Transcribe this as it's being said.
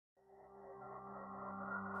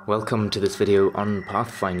Welcome to this video on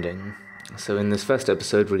pathfinding. So in this first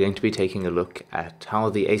episode we're going to be taking a look at how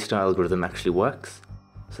the A-star algorithm actually works,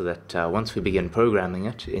 so that once we begin programming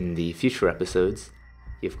it in the future episodes,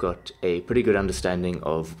 you've got a pretty good understanding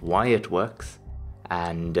of why it works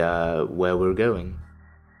and where we're going.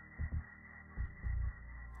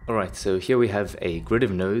 Alright, so here we have a grid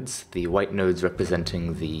of nodes, the white nodes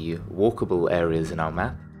representing the walkable areas in our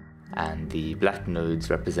map, and the black nodes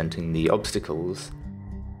representing the obstacles.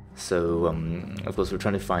 So, of course, we're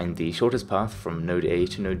trying to find the shortest path from node A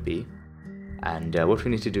to node B, and what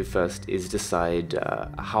we need to do first is decide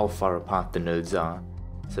how far apart the nodes are.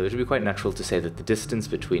 So it would be quite natural to say that the distance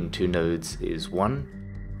between two nodes is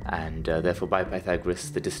 1, and therefore by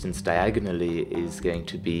Pythagoras the distance diagonally is going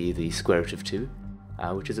to be the square root of 2,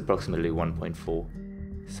 which is approximately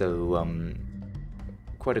 1.4. So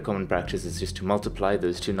quite a common practice is just to multiply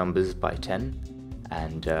those two numbers by 10,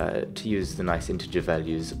 and to use the nice integer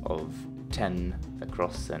values of 10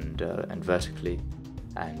 across and vertically,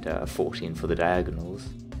 and 14 for the diagonals.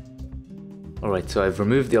 Alright, so I've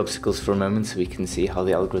removed the obstacles for a moment so we can see how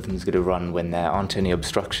the algorithm is going to run when there aren't any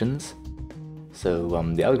obstructions. So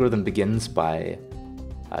the algorithm begins by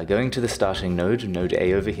going to the starting node, node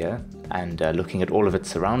A over here, and looking at all of its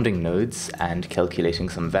surrounding nodes and calculating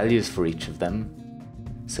some values for each of them.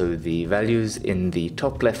 So the values in the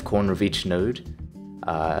top left corner of each node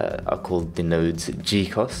are called the node's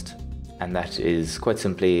g-cost, and that is quite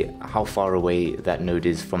simply how far away that node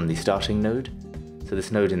is from the starting node. So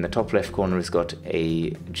this node in the top left corner has got a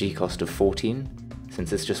g-cost of 14,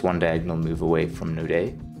 since it's just one diagonal move away from node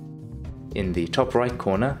A. In the top right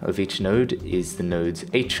corner of each node is the node's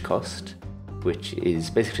h-cost, which is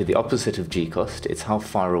basically the opposite of g-cost. It's how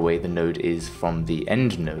far away the node is from the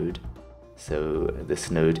end node. So this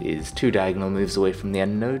node is 2 diagonal moves away from the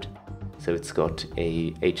end node, so it's got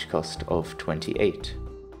a h-cost of 28.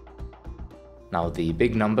 Now the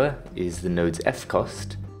big number is the node's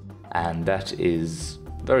f-cost, and that is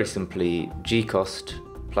very simply g-cost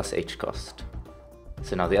plus h-cost.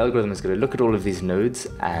 So now the algorithm is going to look at all of these nodes,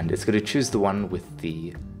 and it's going to choose the one with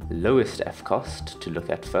the lowest f-cost to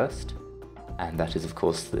look at first, and that is of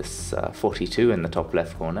course this 42 in the top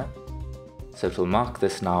left corner. So it will mark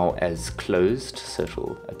this now as closed, so it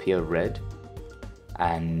will appear red,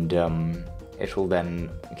 and it will then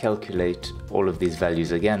calculate all of these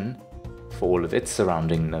values again for all of its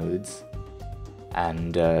surrounding nodes.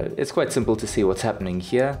 And it's quite simple to see what's happening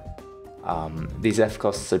here. These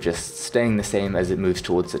f-costs are just staying the same as it moves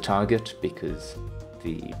towards the target, because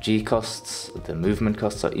the g-costs, the movement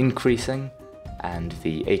costs, are increasing, and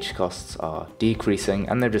the h-costs are decreasing,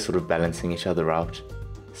 and they're just sort of balancing each other out.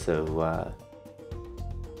 So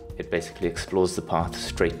it basically explores the path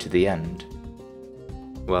straight to the end.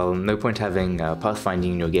 Well, no point having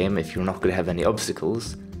pathfinding in your game if you're not going to have any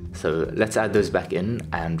obstacles, so let's add those back in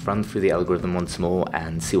and run through the algorithm once more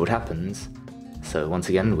and see what happens. So once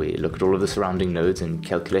again, we look at all of the surrounding nodes and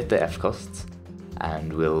calculate their f-costs,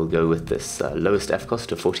 and we'll go with this lowest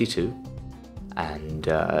f-cost of 42. And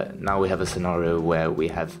now we have a scenario where we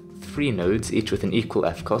have 3 nodes, each with an equal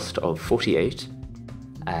f-cost of 48.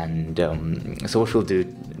 And so what we'll do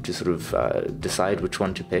to sort of decide which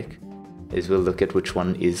one to pick is we'll look at which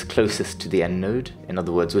one is closest to the end node, in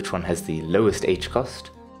other words, which one has the lowest h-cost.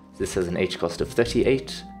 This has an h-cost of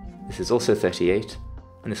 38, this is also 38,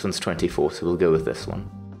 and this one's 24, so we'll go with this one.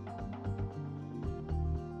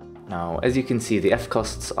 Now, as you can see, the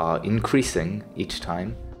f-costs are increasing each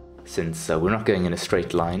time, since we're not going in a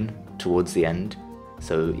straight line towards the end.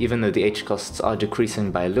 So even though the h-costs are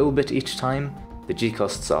decreasing by a little bit each time, the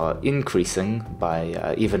g-costs are increasing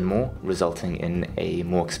by even more, resulting in a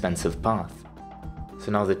more expensive path.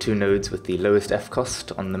 So now the two nodes with the lowest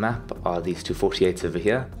f-cost on the map are these two 48s over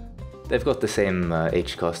here. They've got the same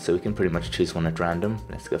h-cost, so we can pretty much choose one at random.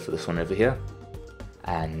 Let's go for this one over here.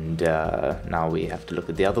 And now we have to look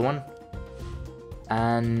at the other one.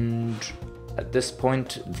 And at this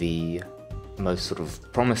point, the most sort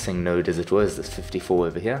of promising node, as it was, this 54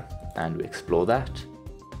 over here, and we explore that.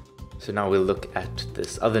 So now we'll look at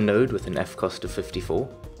this other node with an f-cost of 54,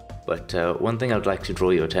 but one thing I'd like to draw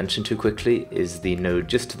your attention to quickly is the node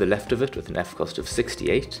just to the left of it with an f-cost of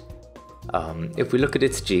 68. If we look at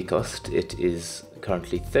its g-cost, it is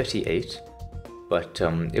currently 38, but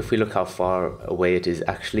if we look how far away it is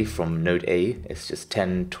actually from node A, it's just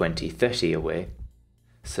 10, 20, 30 away.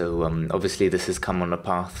 So obviously this has come on a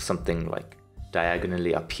path something like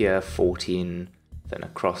diagonally up here, 14, then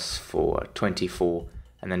across for 24,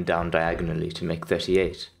 and then down diagonally to make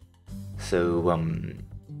 38. So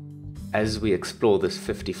as we explore this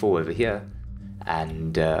 54 over here,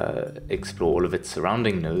 and explore all of its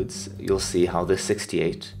surrounding nodes, you'll see how this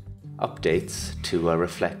 68 updates to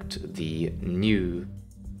reflect the new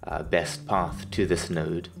best path to this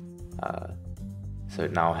node. So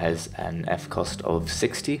it now has an F cost of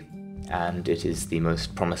 60, and it is the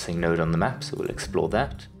most promising node on the map, so we'll explore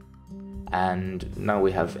that. And now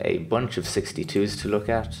we have a bunch of 62s to look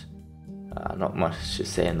at. Not much to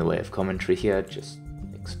say in the way of commentary here, just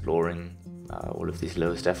exploring all of these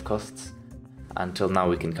lowest F costs. Until now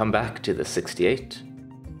we can come back to the 68,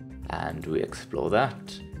 and we explore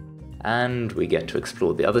that, and we get to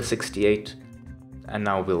explore the other 68, and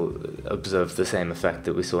now we'll observe the same effect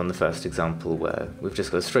that we saw in the first example, where we've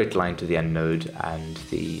just got a straight line to the end node, and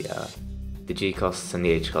the G costs and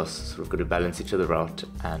the H costs sort of got to balance each other out,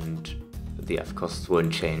 and the F costs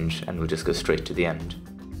won't change, and we'll just go straight to the end.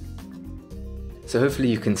 So hopefully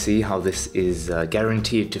you can see how this is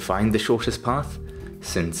guaranteed to find the shortest path,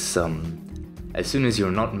 since as soon as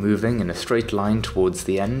you're not moving in a straight line towards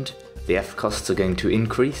the end, the F costs are going to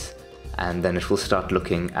increase, and then it will start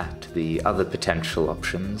looking at the other potential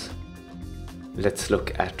options. Let's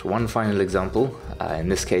look at one final example. In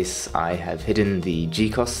this case, I have hidden the G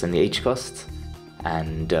costs and the H costs,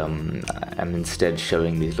 and I'm instead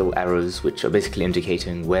showing these little arrows which are basically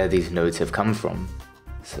indicating where these nodes have come from.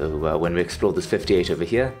 So when we explore this 58 over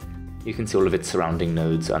here, you can see all of its surrounding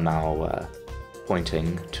nodes are now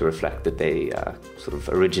pointing to reflect that they sort of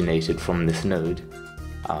originated from this node.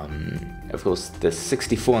 Of course, the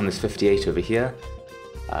 64 and this 58 over here,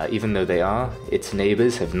 even though they are, its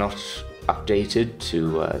neighbors have not updated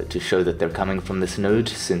to show that they're coming from this node,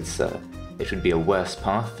 since it would be a worse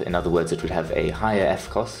path. In other words, it would have a higher F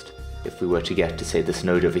cost if we were to get to, say, this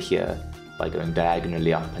node over here by going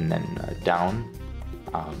diagonally up and then down.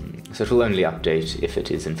 So it will only update if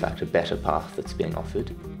it is in fact a better path that's being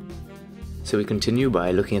offered. So we continue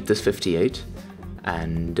by looking at this 58,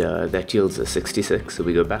 and that yields a 66, so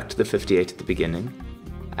we go back to the 58 at the beginning,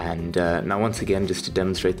 and now once again, just to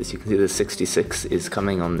demonstrate this, you can see the 66 is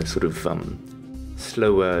coming on this sort of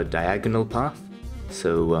slower diagonal path,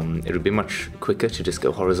 so it would be much quicker to just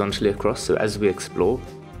go horizontally across. So as we explore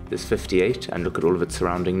this 58 and look at all of its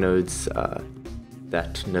surrounding nodes,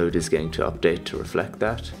 that node is going to update to reflect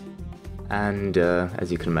that, and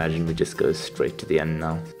as you can imagine, we just go straight to the end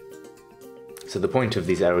now. So the point of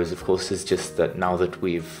these arrows, of course, is just that now that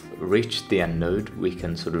we've reached the end node, we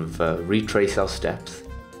can sort of retrace our steps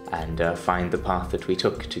and find the path that we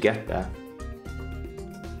took to get there.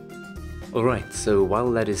 Alright, so while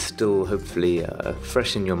that is still hopefully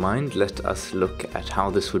fresh in your mind, let us look at how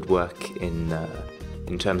this would work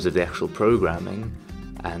in terms of the actual programming.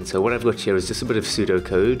 And so what I've got here is just a bit of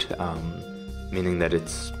pseudocode, meaning that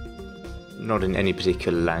it's not in any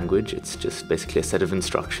particular language, it's just basically a set of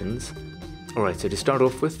instructions. Alright, so to start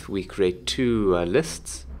off with, we create two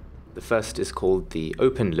lists. The first is called the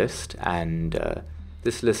open list, and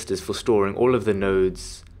this list is for storing all of the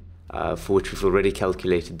nodes for which we've already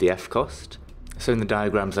calculated the F cost. So in the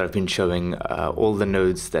diagrams that I've been showing, all the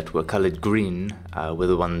nodes that were colored green were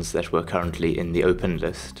the ones that were currently in the open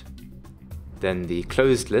list. Then the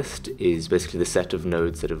closed list is basically the set of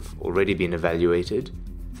nodes that have already been evaluated.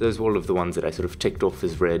 So those are all of the ones that I sort of ticked off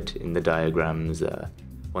as red in the diagrams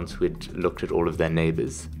once we'd looked at all of their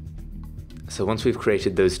neighbors. So once we've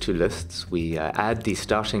created those two lists, we add the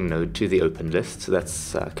starting node to the open list, so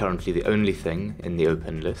that's currently the only thing in the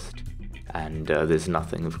open list, and there's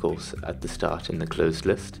nothing, of course, at the start in the closed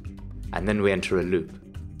list. And then we enter a loop.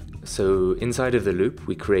 So inside of the loop,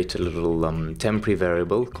 we create a little temporary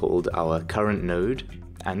variable called our current node,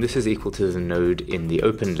 and this is equal to the node in the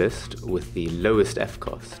open list with the lowest F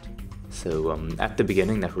cost. So at the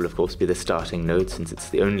beginning, that will of course be the starting node, since it's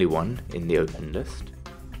the only one in the open list.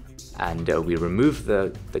 And we remove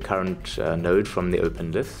the current node from the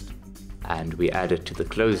open list, and we add it to the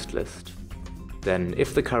closed list. Then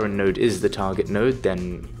if the current node is the target node,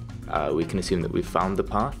 then we can assume that we've found the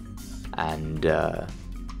path, and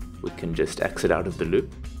we can just exit out of the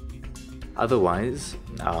loop. Otherwise,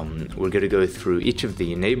 we're going to go through each of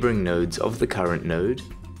the neighboring nodes of the current node,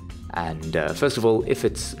 and first of all, if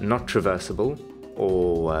it's not traversable,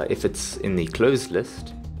 or if it's in the closed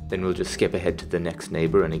list, then we'll just skip ahead to the next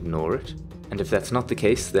neighbor and ignore it. And if that's not the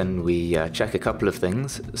case, then we check a couple of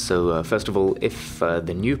things. So first of all, if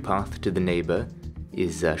the new path to the neighbor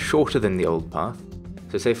is shorter than the old path,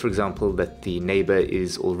 so say for example that the neighbor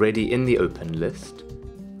is already in the open list,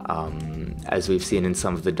 as we've seen in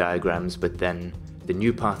some of the diagrams, but then the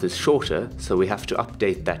new path is shorter, so we have to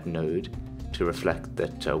update that node to reflect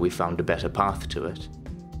that we found a better path to it.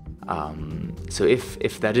 So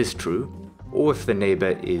if that is true, or if the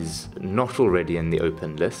neighbor is not already in the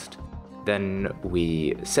open list, Then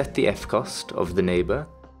we set the f cost of the neighbor,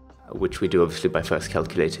 which we do obviously by first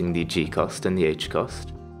calculating the g cost and the h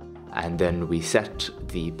cost. And then we set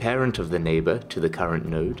the parent of the neighbor to the current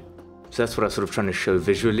node. So that's what I was sort of trying to show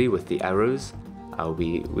visually with the arrows.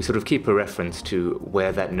 We sort of keep a reference to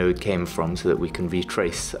where that node came from so that we can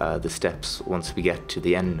retrace the steps once we get to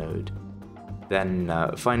the end node. Then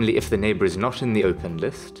finally, if the neighbor is not in the open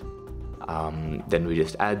list, then we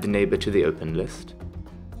just add the neighbor to the open list.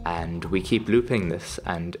 And we keep looping this,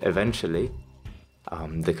 and eventually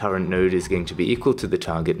the current node is going to be equal to the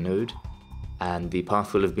target node, and the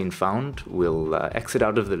path will have been found. We'll exit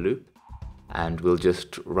out of the loop, and we'll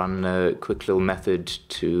just run a quick little method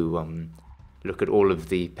to look at all of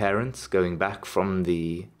the parents going back from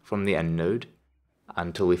the end node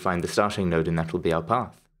until we find the starting node, and that will be our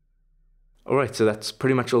path. Alright, so that's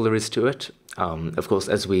pretty much all there is to it. Of course,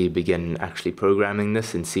 as we begin actually programming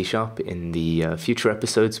this in C# in the future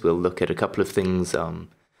episodes, we'll look at a couple of things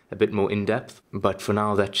a bit more in-depth, but for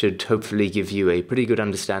now that should hopefully give you a pretty good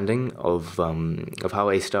understanding of how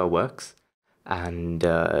A* works. And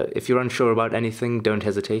if you're unsure about anything, don't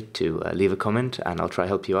hesitate to leave a comment and I'll try to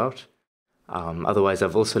help you out. Otherwise,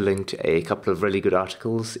 I've also linked a couple of really good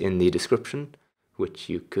articles in the description, which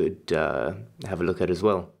you could have a look at as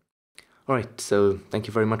well. Alright, so thank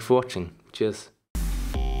you very much for watching. Cheers.